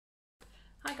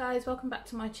guys, welcome back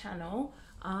to my channel.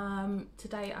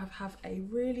 Today I have a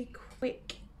really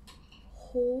quick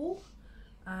haul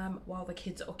while the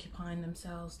kids are occupying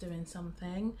themselves doing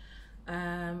something.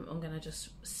 I'm gonna just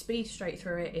speed straight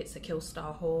through it. It's a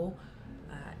Killstar haul.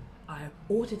 I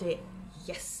ordered it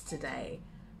yesterday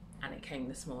and it came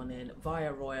this morning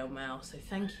via Royal Mail, so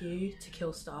thank you to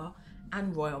Killstar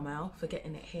and Royal Mail for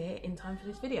getting it here in time for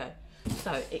this video.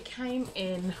 So it came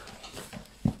in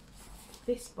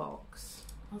this box.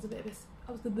 I was a little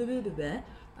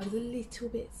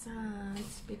bit sad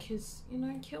because, you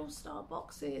know, Killstar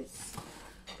boxes,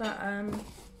 but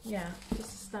yeah,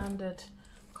 just a standard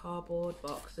cardboard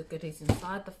box of goodies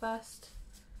inside. The first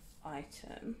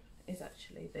item is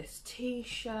actually this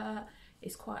t-shirt.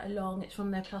 It's quite a long, it's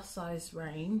from their plus size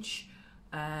range.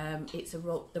 It's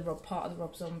part of the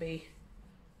Rob Zombie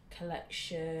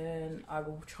collection. I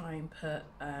will try and put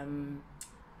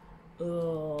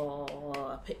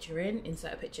a picture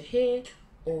insert a picture here,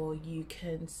 or you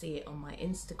can see it on my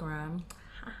Instagram,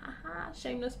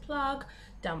 shameless plug,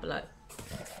 down below.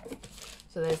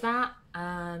 So there's that,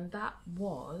 and that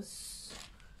was,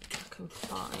 I can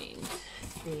find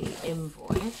the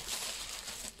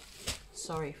invoice.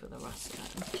 Sorry for the rustling.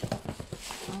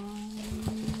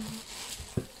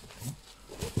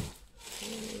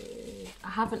 I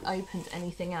haven't opened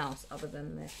anything else other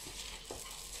than this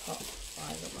top,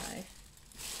 by the way.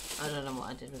 I don't know what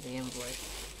I did with the invoice.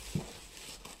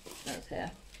 That's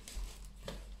here.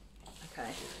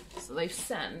 Okay, so they've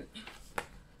sent,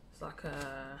 it's like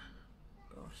a,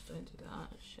 gosh, don't do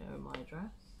that, it's showing my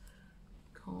address.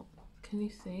 Can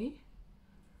you see?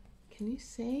 Can you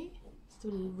see? It's the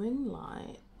little ring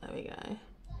light. There we go.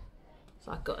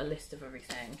 So I've got a list of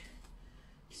everything.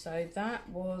 So that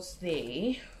was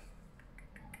the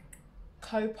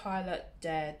Co-Pilot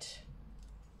Dead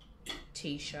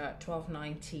t-shirt,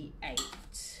 $12.98.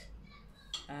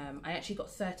 I actually got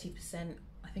 30%,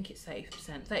 I think it's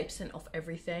 30% off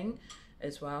everything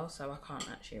as well, so I can't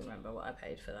actually remember what I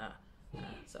paid for that.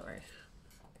 Sorry.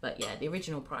 But yeah, the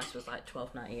original price was like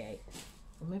 $12.98,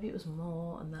 or maybe it was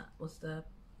more and that was the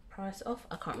price off,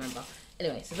 I can't remember.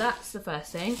 Anyway, so that's the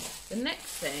first thing. The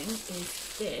next thing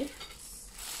is this.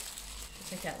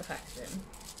 Take out the packaging.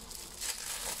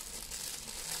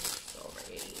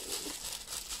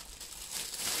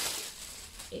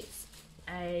 It's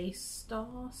a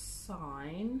star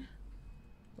sign,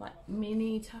 like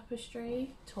mini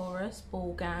tapestry, Taurus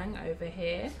ball gang over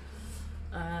here.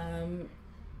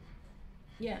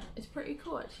 Yeah, it's pretty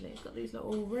cool actually. It's got these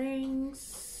little rings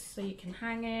so you can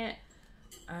hang it.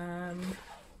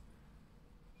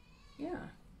 Yeah,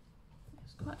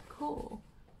 it's quite cool.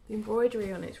 The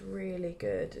embroidery on it's really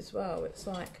good as well. It's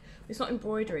like, it's not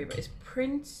embroidery, but it's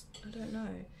print, I don't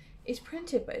know. It's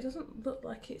printed, but it doesn't look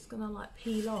like it's gonna like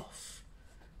peel off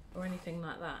or anything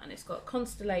like that. And it's got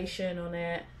constellation on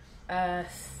it,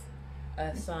 earth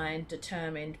sign,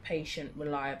 determined, patient,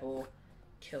 reliable,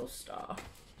 Killstar.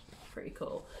 Pretty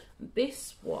cool.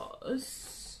 This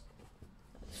was,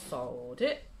 let's fold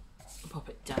it, pop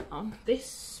it down.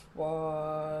 This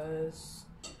was,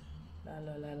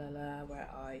 where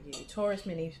are you? Taurus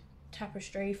mini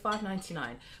tapestry,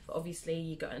 $5.99. But obviously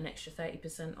you got an extra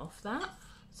 30% off that.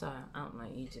 So I don't know,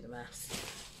 you do the maths.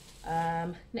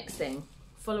 Next thing,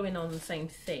 following on the same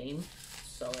theme.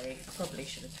 Sorry, I probably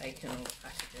should have taken all the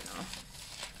packaging off.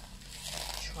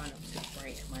 Try not to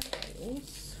break my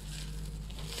nails.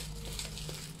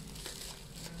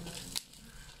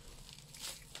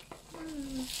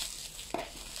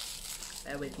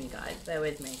 Bear with me guys, bear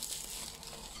with me.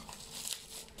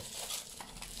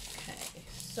 Okay,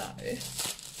 so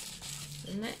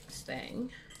the next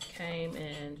thing came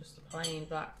in just a plain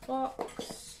black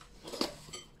box,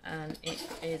 and it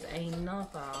is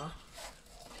another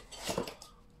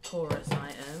Taurus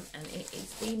item, and it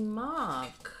is the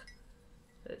mug.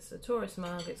 It's a Taurus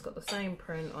mug. It's got the same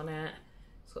print on it.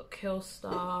 It's got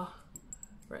Killstar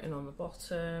written on the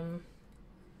bottom.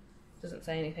 Doesn't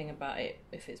say anything about it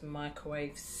if it's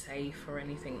microwave safe or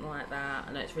anything like that.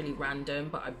 I know it's really random,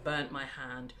 but I burnt my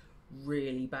hand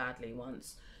really badly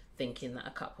once thinking that a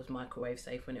cup was microwave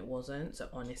safe when it wasn't. So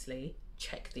honestly,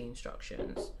 check the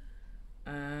instructions.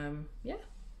 Yeah,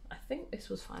 I think this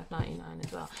was $5.99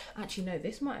 as well. Actually no,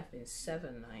 this might have been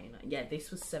 $7.99. Yeah,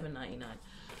 this was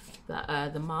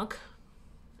 $7.99. The mug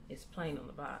is plain on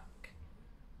the back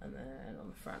and then on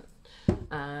the front.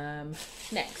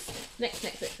 Next. Let's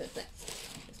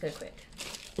go quick.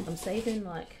 I'm saving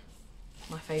like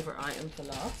my favourite item for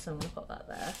last, so I'm gonna put that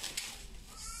there.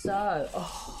 So,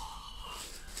 oh,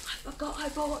 I forgot I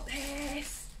bought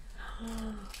this.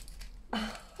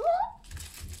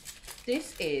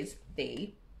 This is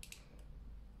the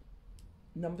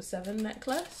number 7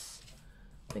 necklace,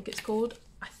 I think it's called.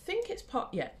 I think it's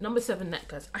number 7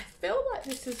 necklace. I feel like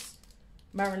this is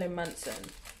Marilyn Manson.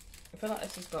 I feel like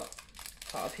this has got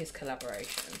part of his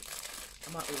collaboration.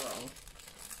 I might be wrong,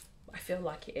 but I feel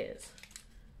like it is.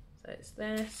 So it's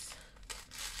this,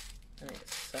 and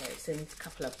it's in a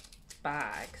couple of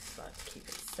bags, so to keep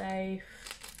it safe.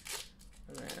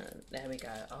 And then there we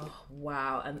go. Oh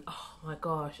wow, and oh my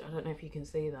gosh, I don't know if you can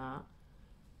see that.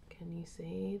 Can you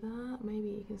see that? Maybe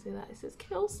you can see that. It says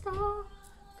Killstar.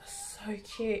 That's so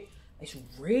cute. It's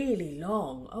really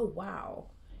long. Oh wow.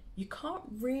 You can't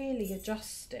really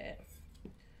adjust it,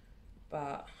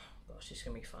 but oh gosh, it's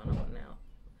gonna be fun.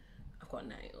 I've got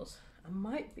nails.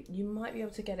 You might be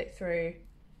able to get it through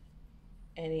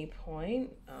any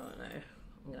point. I don't know.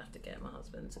 I'm gonna have to get my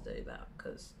husband to do that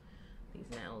because these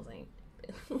nails ain't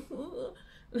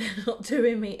they're not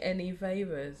doing me any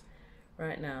favors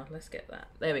right now. Let's get that.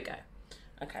 There we go.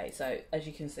 Okay, so as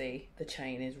you can see, the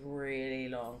chain is really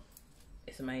long.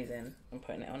 It's amazing. I'm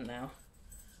putting it on now.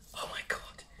 Oh my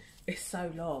god, it's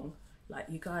so long. Like,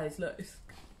 you guys, look,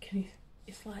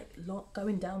 it's like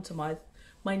going down to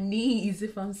my knees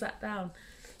if I'm sat down.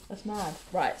 That's mad.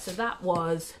 Right, so that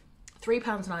was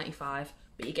 £3.95,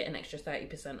 but you get an extra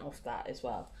 30% off that as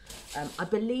well. I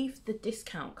believe the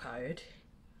discount code,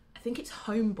 I think it's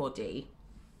Homebody,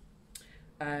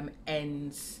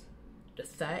 ends the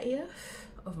 30th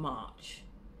of March,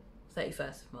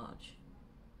 31st of March.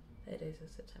 30 days of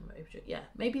September, yeah,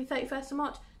 maybe the 31st of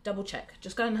March. Double check.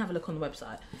 Just go and have a look on the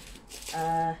website.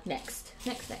 Next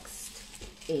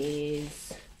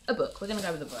is a book. We're gonna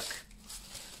go with a book.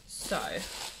 So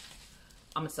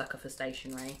I'm a sucker for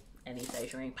stationery, any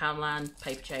stationery. Poundland,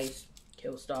 Paper Chase,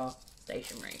 Killstar,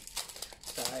 stationery.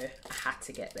 So I had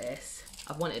to get this.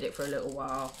 I've wanted it for a little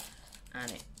while, and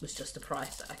it was just a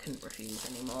price that I couldn't refuse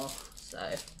anymore.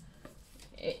 So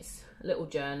it's a little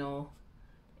journal.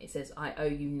 It says I owe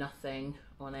you nothing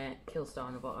on it. Killstar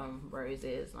on the bottom,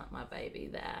 roses like my baby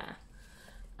there.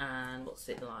 And what's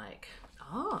it like?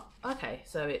 Ah, okay,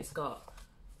 so it's got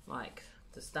like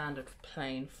the standard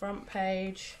plain front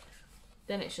page,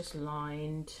 then it's just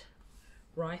lined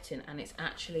writing, and it's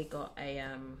actually got a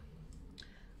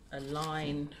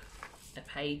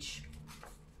page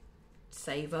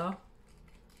saver,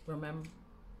 remember,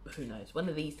 who knows, one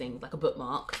of these things, like a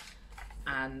bookmark.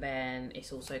 And then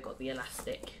it's also got the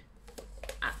elastic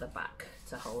at the back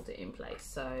to hold it in place.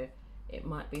 So it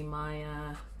might be my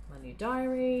my new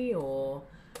diary or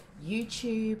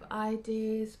YouTube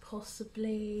ideas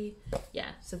possibly.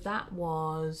 Yeah, so that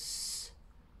was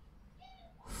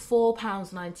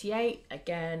 £4.98,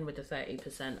 again with the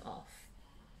 30% off.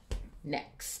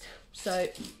 Next, so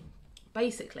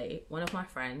basically one of my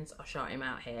friends, I'll shout him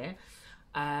out here,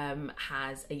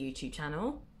 has a YouTube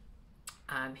channel.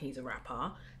 He's a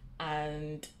rapper,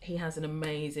 and he has an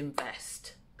amazing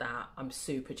vest that I'm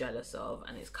super jealous of,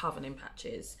 and it's covered in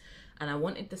patches, and I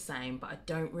wanted the same, but I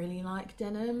don't really like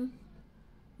denim,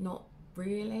 not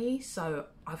really. So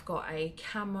I've got a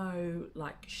camo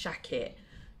like jacket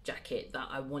that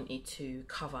I wanted to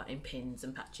cover in pins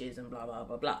and patches and blah blah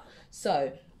blah blah.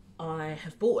 So I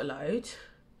have bought a load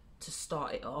to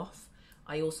start it off.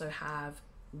 I also have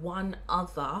one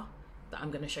other that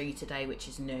I'm going to show you today, which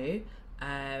is new.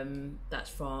 That's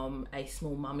from a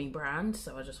small mummy brand,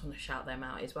 so I just want to shout them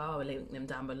out as well. I'll link them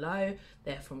down below.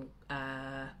 They're from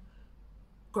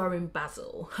Growing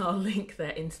Basil. I'll link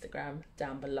their Instagram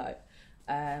down below.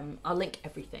 I'll link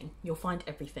everything. You'll find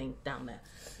everything down there.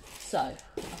 So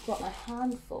I've got a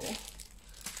handful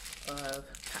of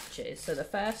patches. So the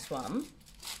first one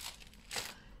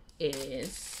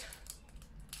is,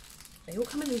 they all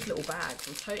come in these little bags.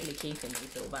 I'm totally keeping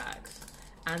these little bags,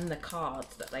 and the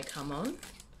cards that they come on.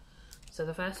 So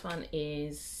the first one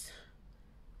is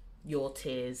Your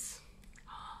Tears.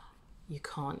 You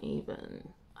can't even,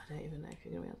 I don't even know if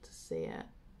you're gonna be able to see it.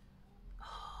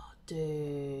 Oh,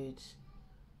 dude,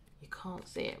 you can't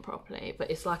see it properly,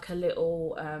 but it's like a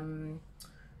little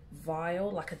vial,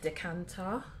 like a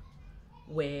decanter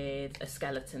with a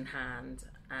skeleton hand,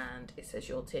 and it says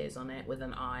Your Tears on it with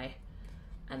an eye.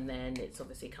 And then it's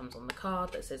obviously comes on the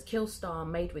card that says Killstar,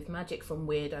 made with magic from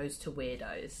weirdos to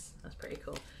weirdos. That's pretty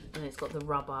cool. And it's got the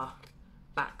rubber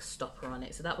back stopper on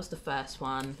it. So that was the first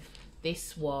one.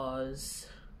 This was,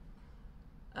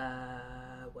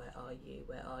 where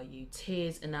are you?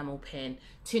 Tears enamel pin,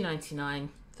 £2.99,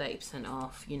 30%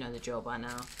 off. You know the drill by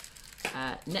now.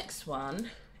 Next one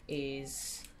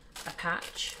is a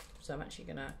patch. So I'm actually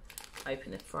gonna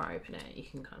open it. Before I open it, you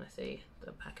can kind of see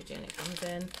the packaging it comes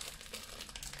in.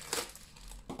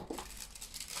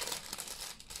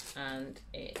 And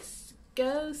it's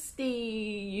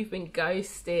Ghosty, you've been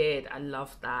ghosted. I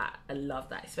love that. I love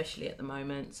that, especially at the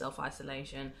moment,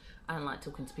 self-isolation. I don't like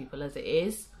talking to people as it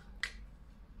is.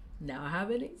 Now I have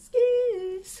an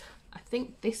excuse. I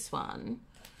think this one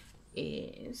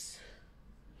is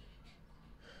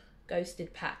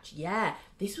Ghosted Patch. Yeah,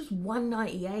 this was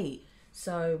 $1.98.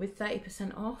 So with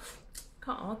 30% off,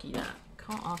 can't argue that.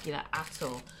 Can't argue that at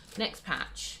all. Next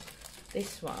patch.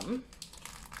 This one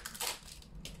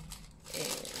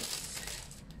is,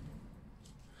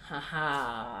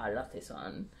 haha, I love this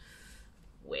one.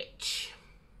 Which,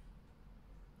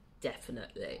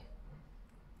 definitely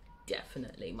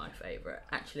my favourite.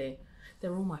 Actually,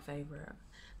 they're all my favourite.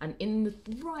 And in the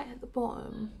right at the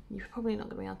bottom, you're probably not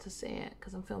going to be able to see it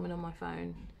because I'm filming on my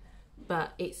phone,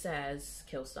 but it says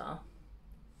Killstar,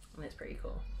 and it's pretty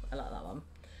cool. I like that one.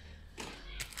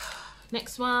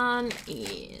 Next one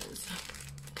is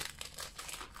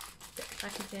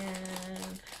packaging.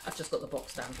 I've just got the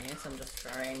box down here, so I'm just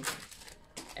throwing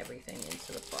everything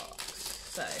into the box.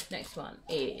 So next one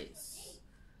is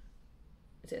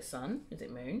it a sun? Is it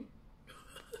moon?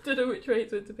 I don't know which way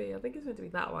it's meant to be. I think it's meant to be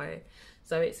that way.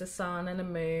 So it's a sun and a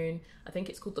moon. I think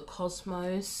it's called the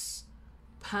Cosmos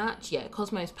patch. Yeah,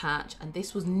 Cosmos patch. And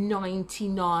this was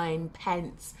 99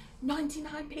 pence.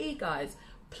 99p, guys.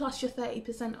 Plus your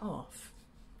 30% off.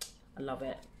 I love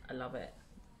it. I love it.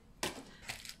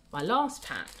 My last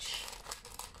patch.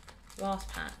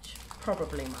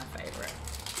 Probably my favourite.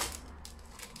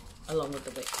 Along with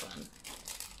the Wix one.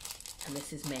 And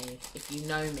this is me. If you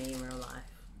know me in real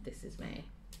life, this is me.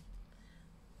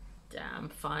 Damn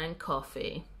fine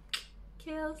coffee.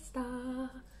 Killstar.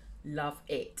 Love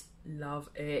it. Love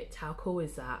it. How cool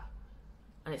is that?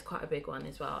 And it's quite a big one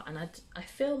as well. And I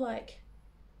feel like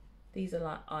these are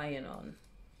like iron-on.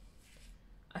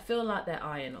 I feel like they're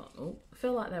iron-on. Oh, I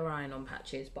feel like they're iron-on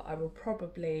patches, but I will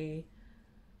probably...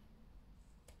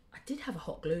 I did have a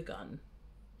hot glue gun.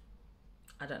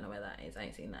 I don't know where that is. I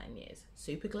ain't seen that in years.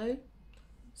 Super glue.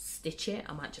 Stitch it.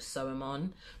 I might just sew them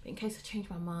on. But in case I change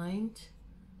my mind,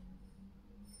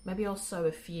 maybe I'll sew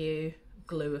a few,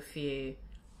 glue a few,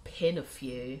 pin a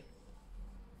few.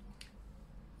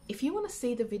 If you want to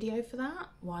see the video for that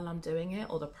while I'm doing it,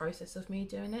 or the process of me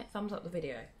doing it, thumbs up the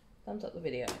video. Thumbs up the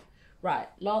video. Right,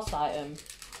 last item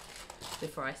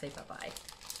before I say bye-bye.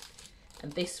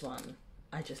 And this one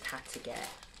I just had to get.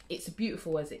 It's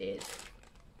beautiful as it is,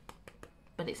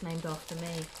 but it's named after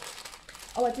me.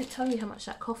 Oh, I didn't tell you how much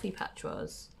that coffee patch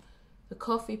was. The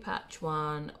coffee patch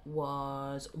one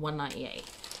was $1.98.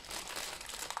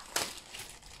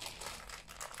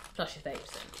 Plus your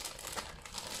 30%.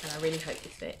 And I really hope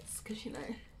this fits, because you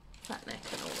know, fat neck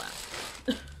and all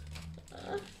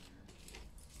that.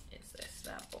 It's this,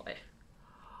 that boy.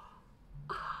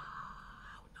 Oh,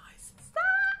 how nice is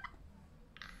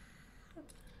that?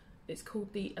 It's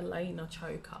called the Elena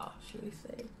choker. Shall we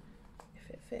see if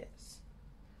it fits?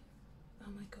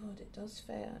 Oh my god, it does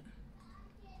fit.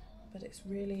 But it's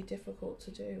really difficult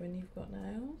to do when you've got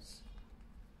nails.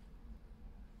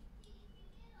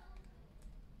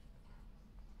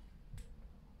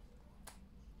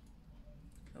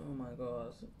 Oh my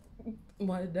god,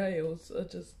 my nails are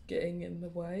just getting in the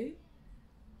way.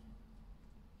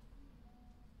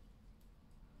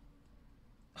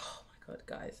 Oh my god,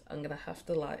 guys, I'm gonna have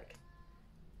to like...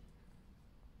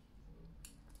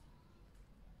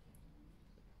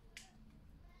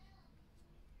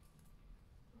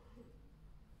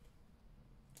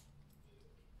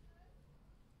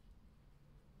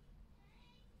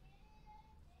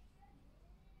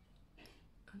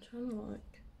 I'm trying to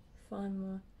like find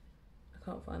the... I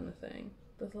can't find the thing.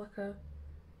 There's like a...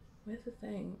 Where's the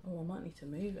thing? Oh, I might need to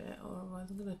move it, or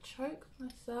otherwise I'm gonna choke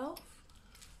myself.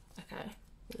 Okay,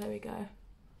 there we go.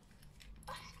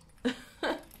 Oh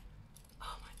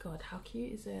my god, how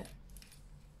cute is it?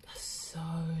 That's so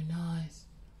nice.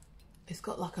 It's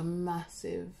got like a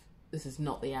massive... This is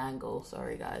not the angle,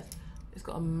 sorry guys. It's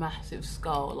got a massive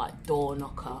skull, like door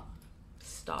knocker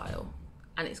style.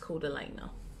 And it's called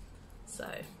Elena. So,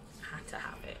 I had to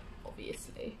have it,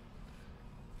 obviously.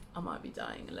 I might be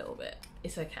dying a little bit.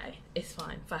 It's okay, it's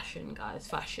fine. Fashion, guys,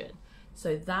 fashion.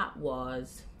 So that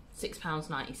was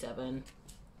 £6.97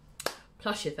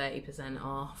 plus your 30%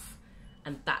 off,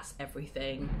 and that's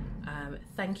everything.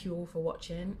 Thank you all for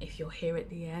watching. If you're here at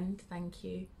the end, thank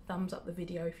you. Thumbs up the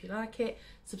video if you like it,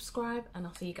 subscribe, and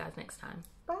I'll see you guys next time.